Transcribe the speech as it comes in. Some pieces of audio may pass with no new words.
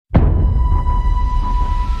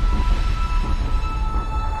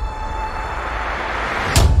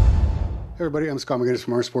Everybody, I'm Scott McGinnis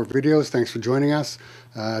from ArmsportVideos. Thanks for joining us.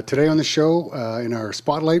 Today on the show, in our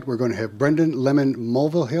spotlight, we're going to have Brenden Lemon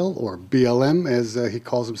Mulvihill, or BLM, as he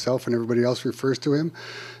calls himself and everybody else refers to him.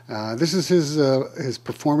 This is his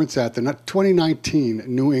performance at the 2019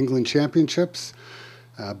 New England Championships.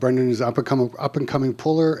 Brenden is an up-and-coming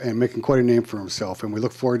puller and making quite a name for himself, and we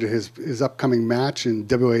look forward to his upcoming match in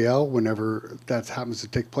WAL whenever that happens to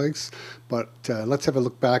take place. But let's have a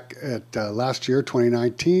look back at last year,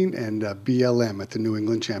 2019, and BLM at the New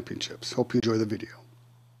England Championships. Hope you enjoy the video.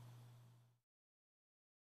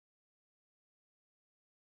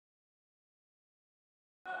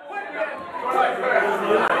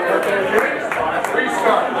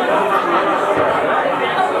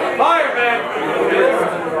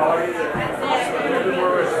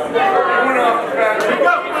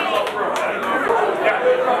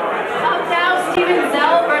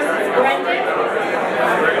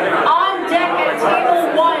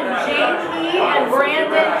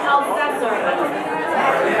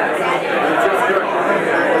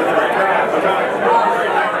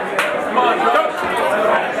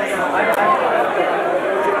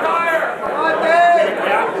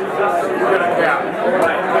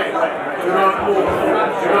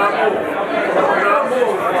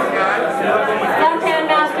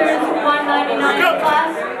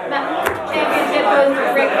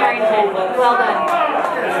 Well done.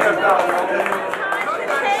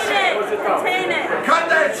 Contain it. Cut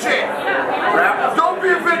that shit. Don't be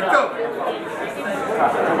a victim.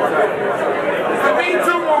 It's the Me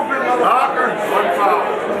Too movement, motherfucker. One foul.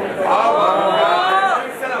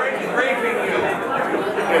 He's raping you.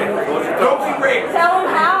 Don't be raped. Tell him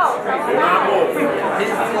how.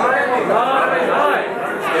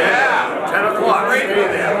 Yeah. 10 o'clock. Rape me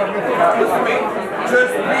there. Listen to me.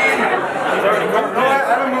 Just be.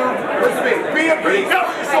 Be a beat. Left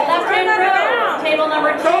hand row. Table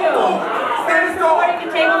number 2. Stand still.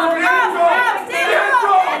 Table number 2.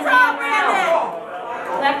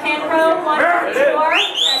 Left hand row, 1 4.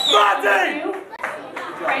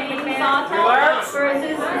 Training Sawtell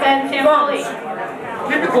versus Ben Champoli.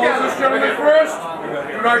 Keep it together, gentlemen, first.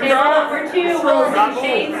 Table number 2 will be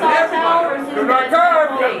Shane Sawtell versus Ben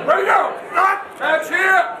Champoli. Ready, go. That's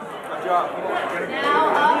here. Now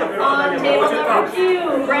up on table number 2,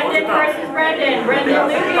 Brenden versus Brenden. Brenden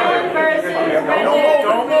Mulvihill versus Brenden.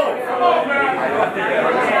 Don't move. Come on, man.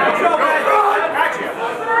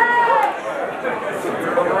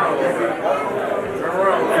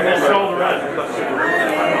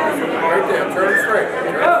 Right there. Turn it straight.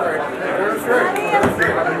 Turn it straight.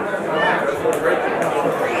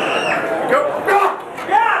 Go.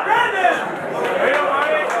 Yeah, Brenden.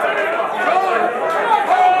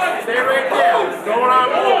 Stay right there. Going on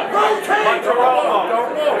move.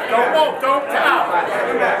 Don't move. Don't tap.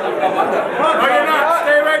 No, you're not.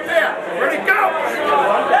 Stay right there. Ready, go.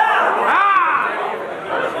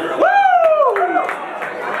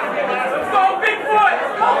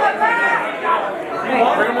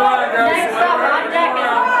 Next up on deck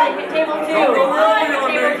is table 2. Table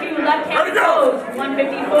 2, left hand close,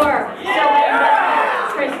 154.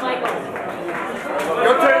 Chris Michaels.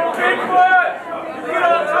 Go take foot. Get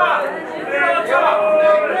on top. Get on top.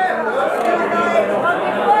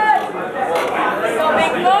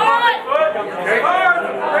 Big foot. Okay.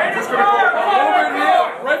 Just gonna go over in here.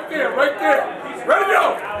 Right there. Right there. Ready to go.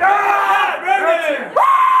 Ah, ready.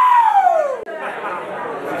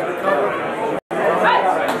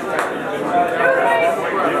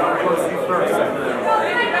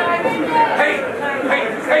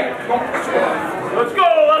 Let's go,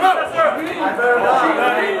 let's go.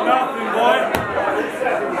 That ain't nothing, boy.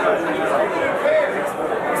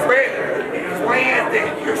 Plant it.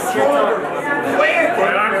 You're stronger. Plant it.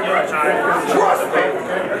 Trust me.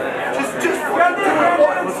 Just run to it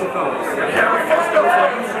once. Don't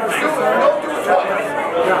do it twice.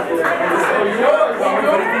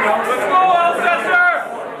 Let's go, Alcester.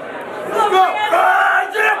 Let's go.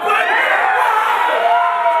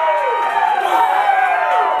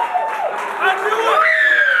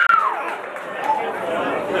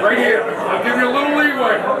 Right here. I'll give you a little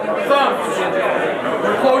leeway. Thumbs.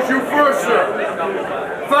 We'll close you first, sir.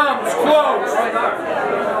 Thumbs closed.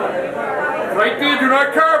 Right there. Do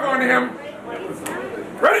not carve on him.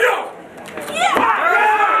 Ready, go. Yeah!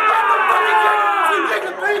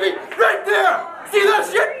 Baby, right there. See that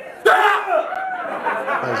shit?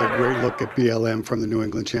 That was a great look at BLM from the New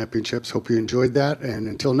England Championships. Hope you enjoyed that. And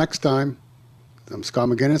until next time, I'm Scott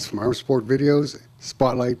McGinnis from ArmsportVideos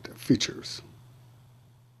Spotlight Features.